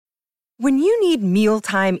When you need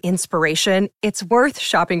mealtime inspiration, it's worth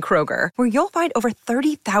shopping Kroger, where you'll find over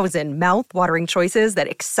 30,000 mouth-watering choices that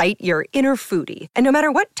excite your inner foodie. And no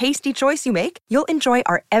matter what tasty choice you make, you'll enjoy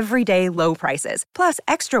our everyday low prices, plus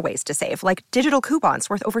extra ways to save, like digital coupons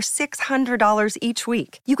worth over $600 each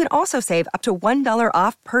week. You can also save up to $1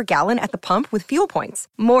 off per gallon at the pump with fuel points.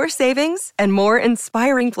 More savings and more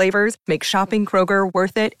inspiring flavors make shopping Kroger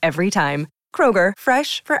worth it every time. Kroger,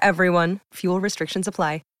 fresh for everyone. Fuel restrictions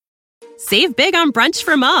apply. Save big on brunch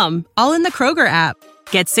for mom, all in the Kroger app.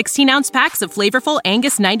 Get 16-ounce packs of flavorful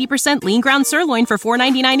Angus 90% lean ground sirloin for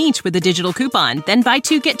 $4.99 each with a digital coupon. Then buy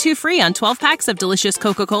 2, get 2 free on 12 packs of delicious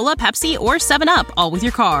Coca-Cola, Pepsi, or 7-Up, all with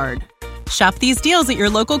your card. Shop these deals at your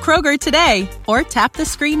local Kroger today, or tap the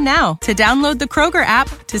screen now to download the Kroger app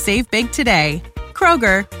to save big today.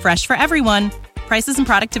 Kroger, fresh for everyone. Prices and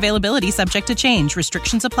product availability subject to change.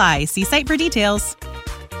 Restrictions apply. See site for details.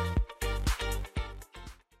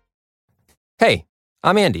 Hey,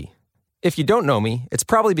 I'm Andy. If you don't know me, it's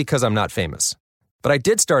probably because I'm not famous. But I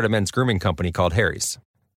did start a men's grooming company called Harry's.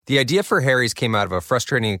 The idea for Harry's came out of a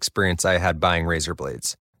frustrating experience I had buying razor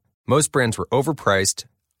blades. Most brands were overpriced,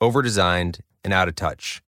 overdesigned, and out of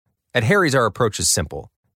touch. At Harry's, our approach is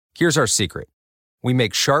simple. Here's our secret. We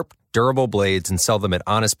make sharp, durable blades and sell them at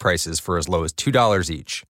honest prices for as low as $2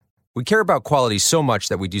 each. We care about quality so much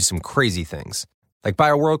that we do some crazy things, like buy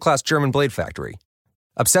a world-class German blade factory.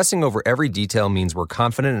 Obsessing over every detail means we're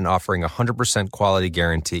confident in offering a 100% quality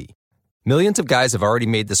guarantee. Millions of guys have already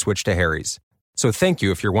made the switch to Harry's, so thank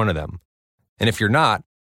you if you're one of them. And if you're not,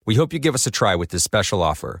 we hope you give us a try with this special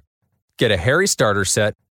offer. Get a Harry's starter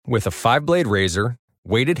set with a 5-blade razor,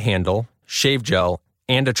 weighted handle, shave gel,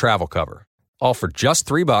 and a travel cover, all for just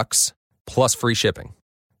 $3 plus free shipping.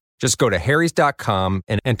 Just go to harrys.com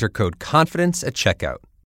and enter code CONFIDENCE at checkout.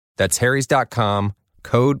 That's harrys.com,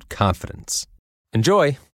 code CONFIDENCE.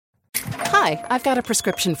 Enjoy! Hi, I've got a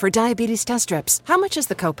prescription for diabetes test strips. How much is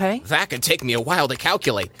the copay? That could take me a while to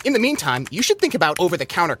calculate. In the meantime, you should think about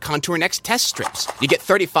over-the-counter Contour Next test strips. You get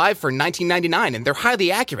 35 for $19.99, and they're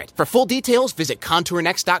highly accurate. For full details, visit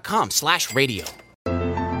contournext.com/radio.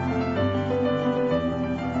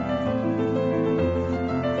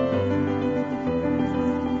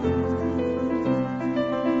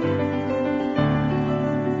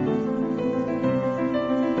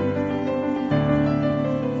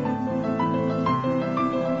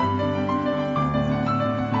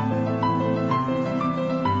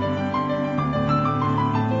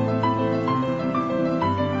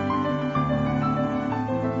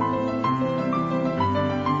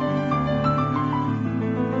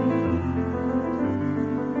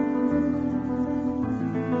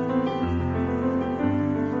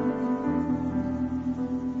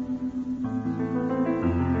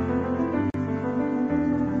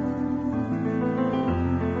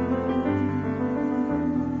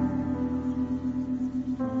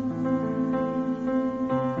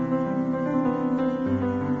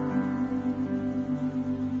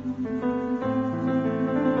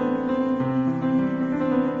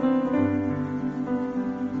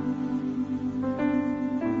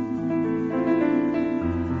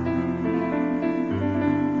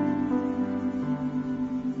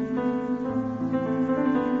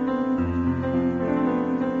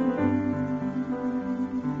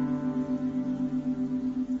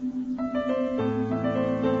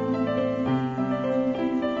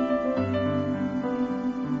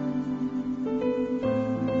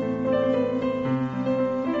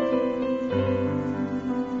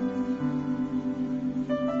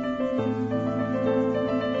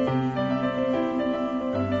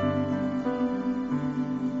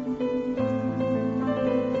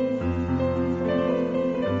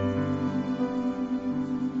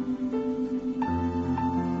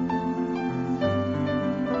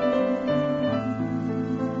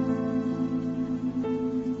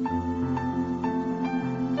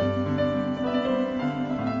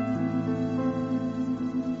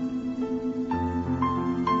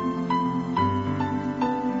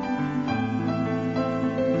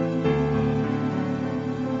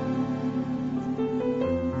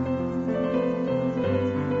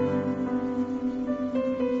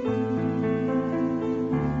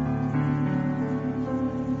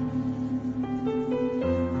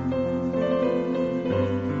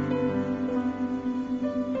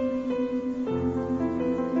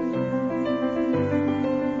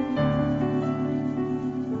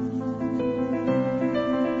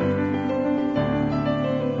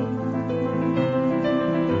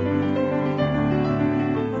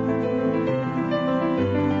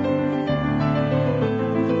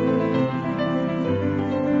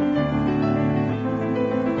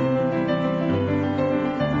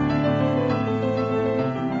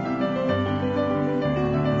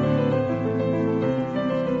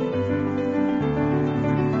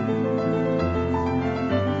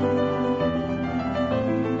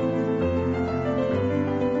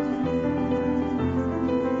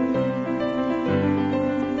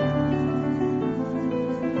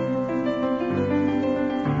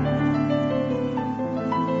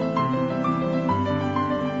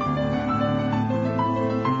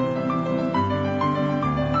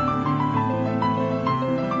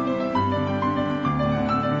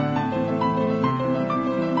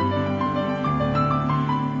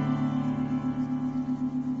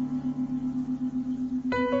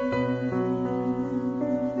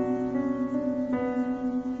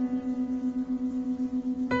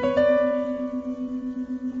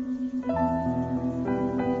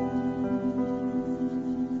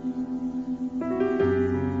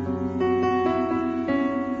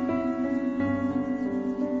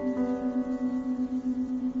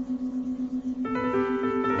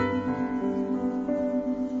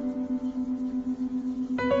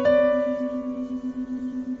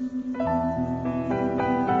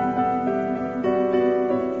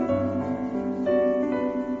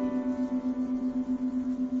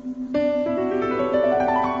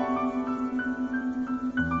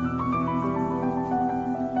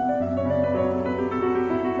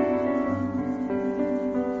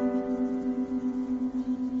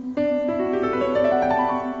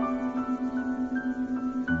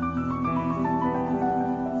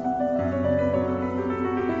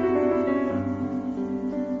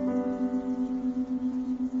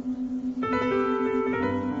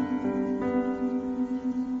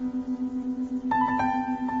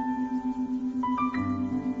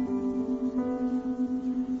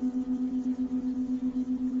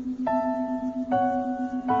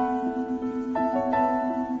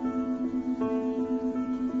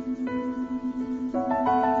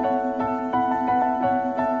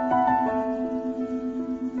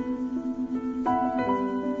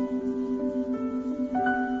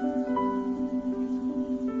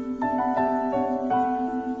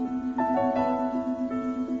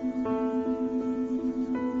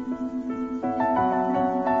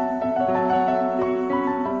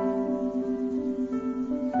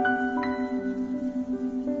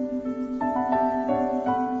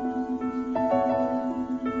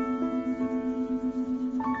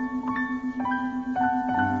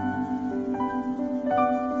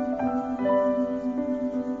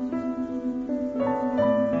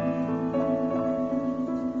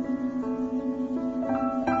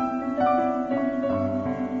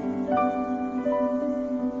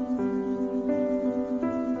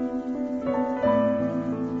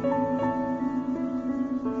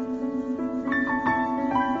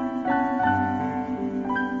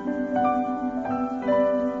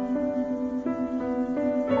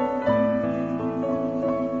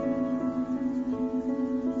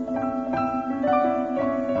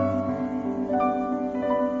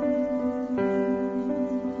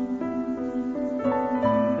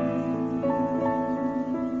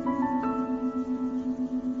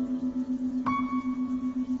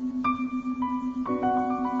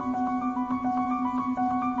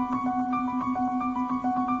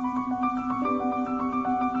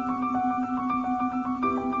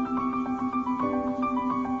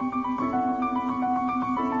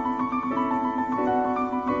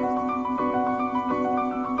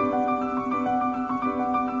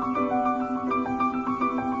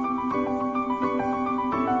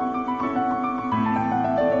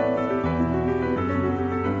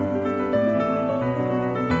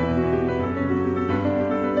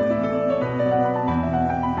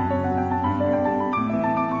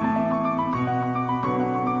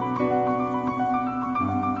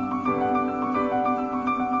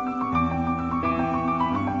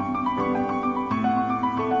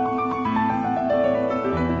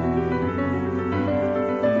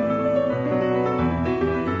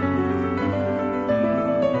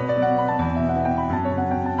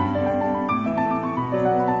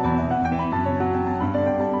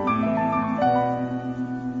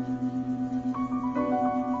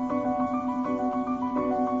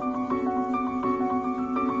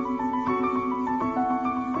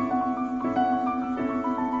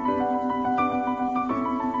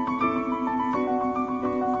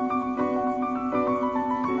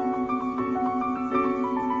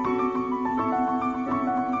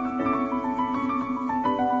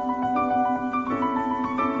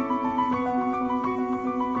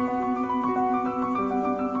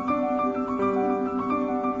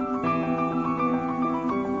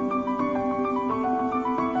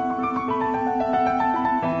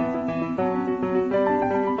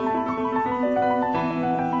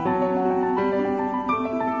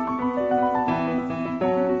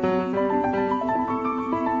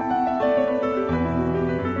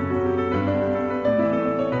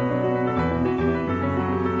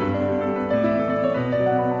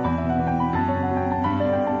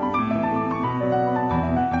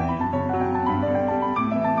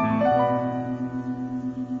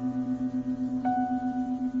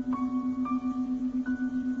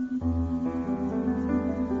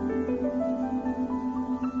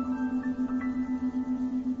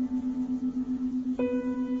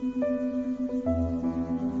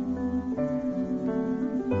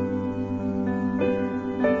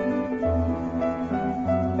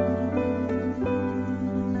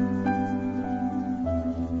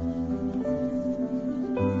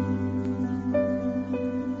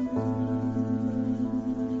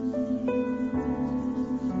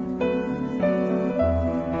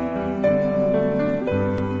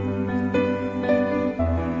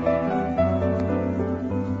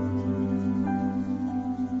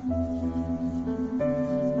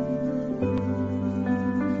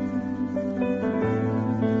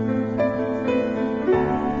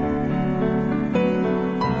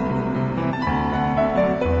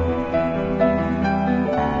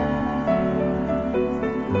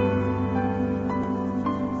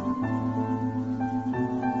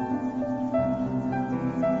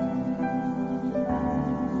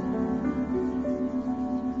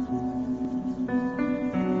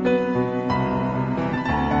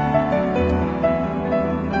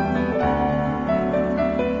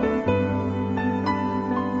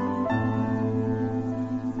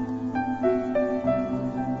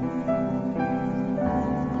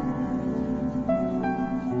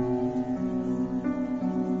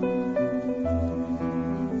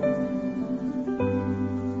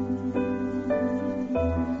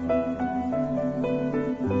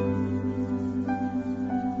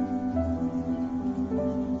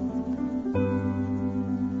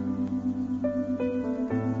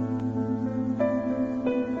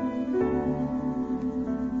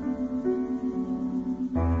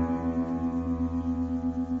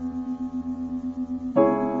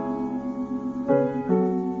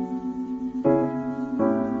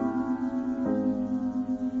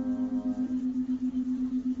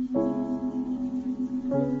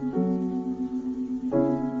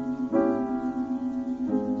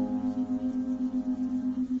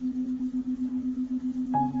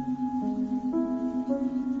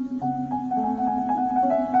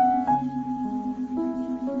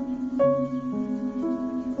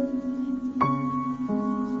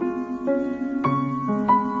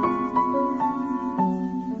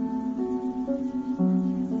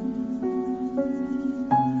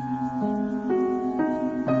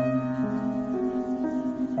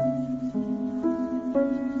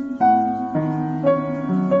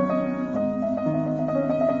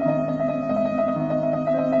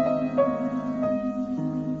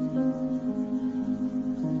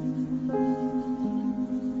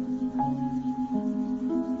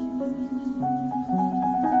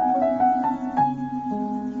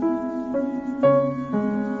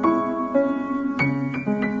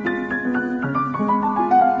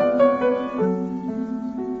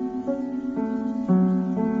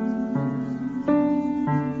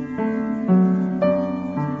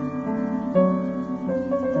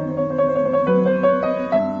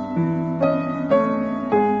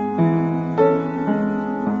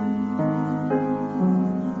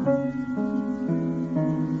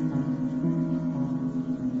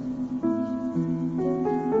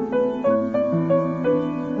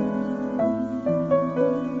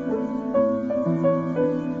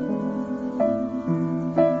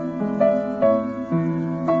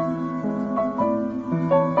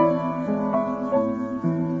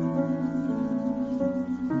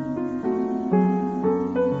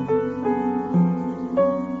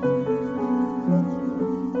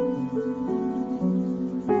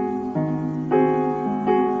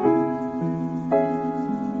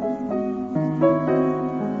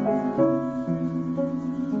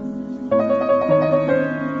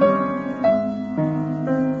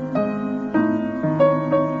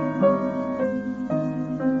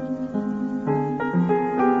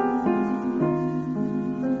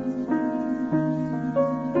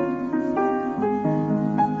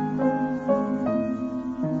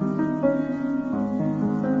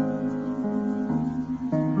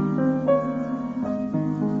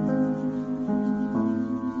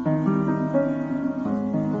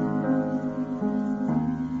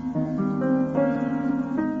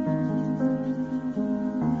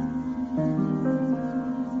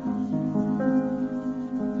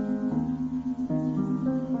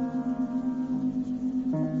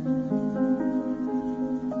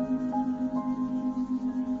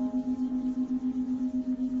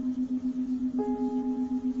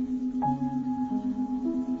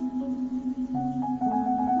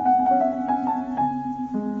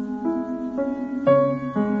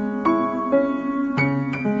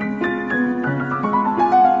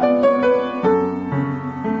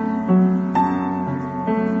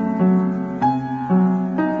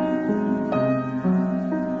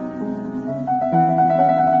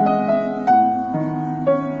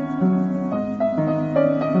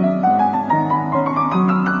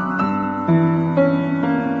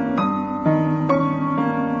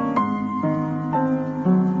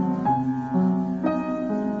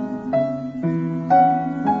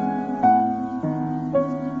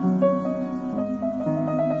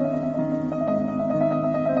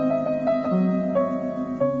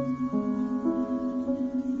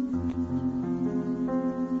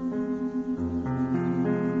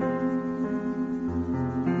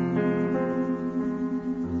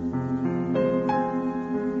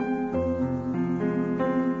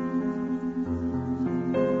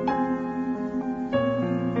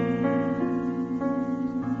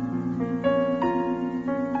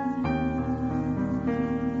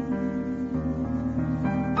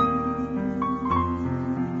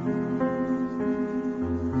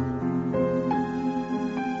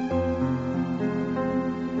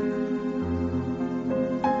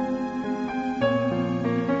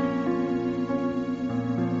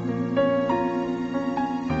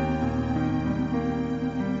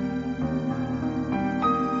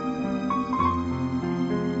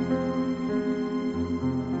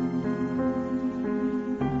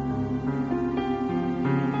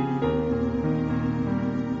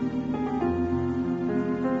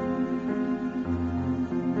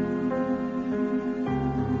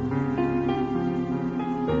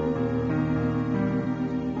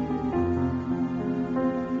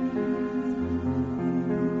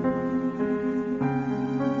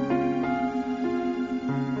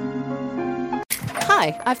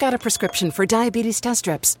 Hi, I've got a prescription for diabetes test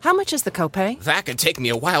strips. How much is the copay? That could take me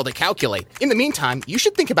a while to calculate. In the meantime, you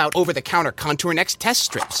should think about over-the-counter Contour Next test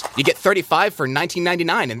strips. You get 35 for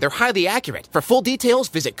 $19.99, and they're highly accurate. For full details,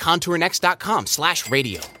 visit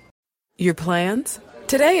contournext.com/radio. Your plans?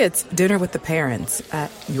 Today it's dinner with the parents at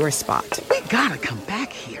your spot. We gotta come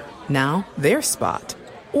back here. Now, their spot.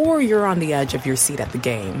 Or you're on the edge of your seat at the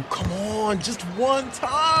game. Come on, just one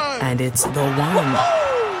time. And it's the one.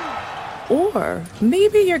 Or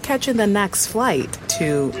maybe you're catching the next flight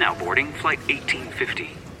to... Now boarding flight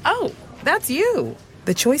 1850. Oh, that's you.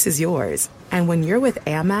 The choice is yours. And when you're with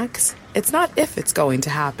Amex, it's not if it's going to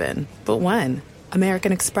happen, but when.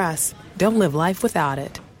 American Express. Don't live life without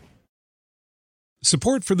it.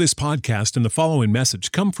 Support for this podcast and the following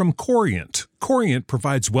message come from Corient. Corient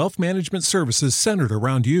provides wealth management services centered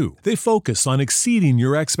around you. They focus on exceeding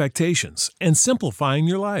your expectations and simplifying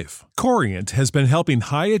your life. Corient has been helping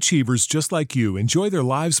high achievers just like you enjoy their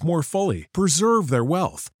lives more fully, preserve their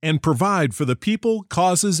wealth, and provide for the people,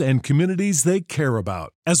 causes, and communities they care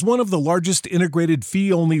about. As one of the largest integrated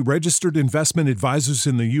fee-only registered investment advisors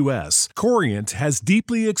in the U.S., Corient has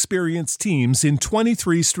deeply experienced teams in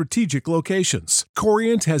 23 strategic locations.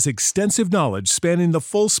 Corient has extensive knowledge spanning the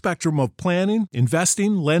full spectrum of planning,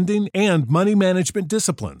 investing, lending, and money management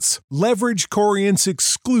disciplines. Leverage Corient's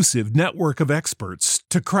exclusive network of experts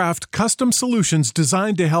to craft custom solutions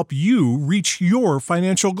designed to help you reach your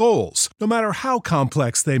financial goals, no matter how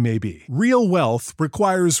complex they may be. Real wealth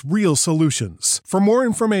requires real solutions. For more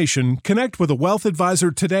information, connect with a wealth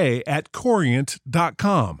advisor today at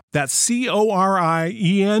Corient.com. That's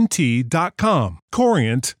Corient.com.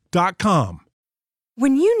 Corient.com.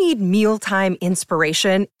 When you need mealtime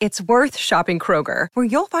inspiration, it's worth shopping Kroger, where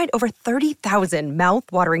you'll find over 30,000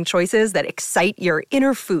 mouth-watering choices that excite your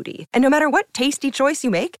inner foodie. And no matter what tasty choice you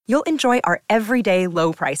make, you'll enjoy our everyday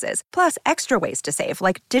low prices, plus extra ways to save,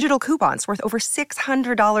 like digital coupons worth over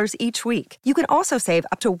 $600 each week. You can also save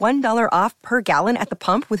up to $1 off per gallon at the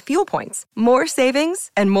pump with fuel points. More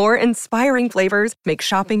savings and more inspiring flavors make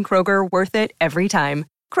shopping Kroger worth it every time.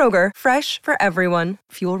 Kroger, fresh for everyone.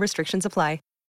 Fuel restrictions apply.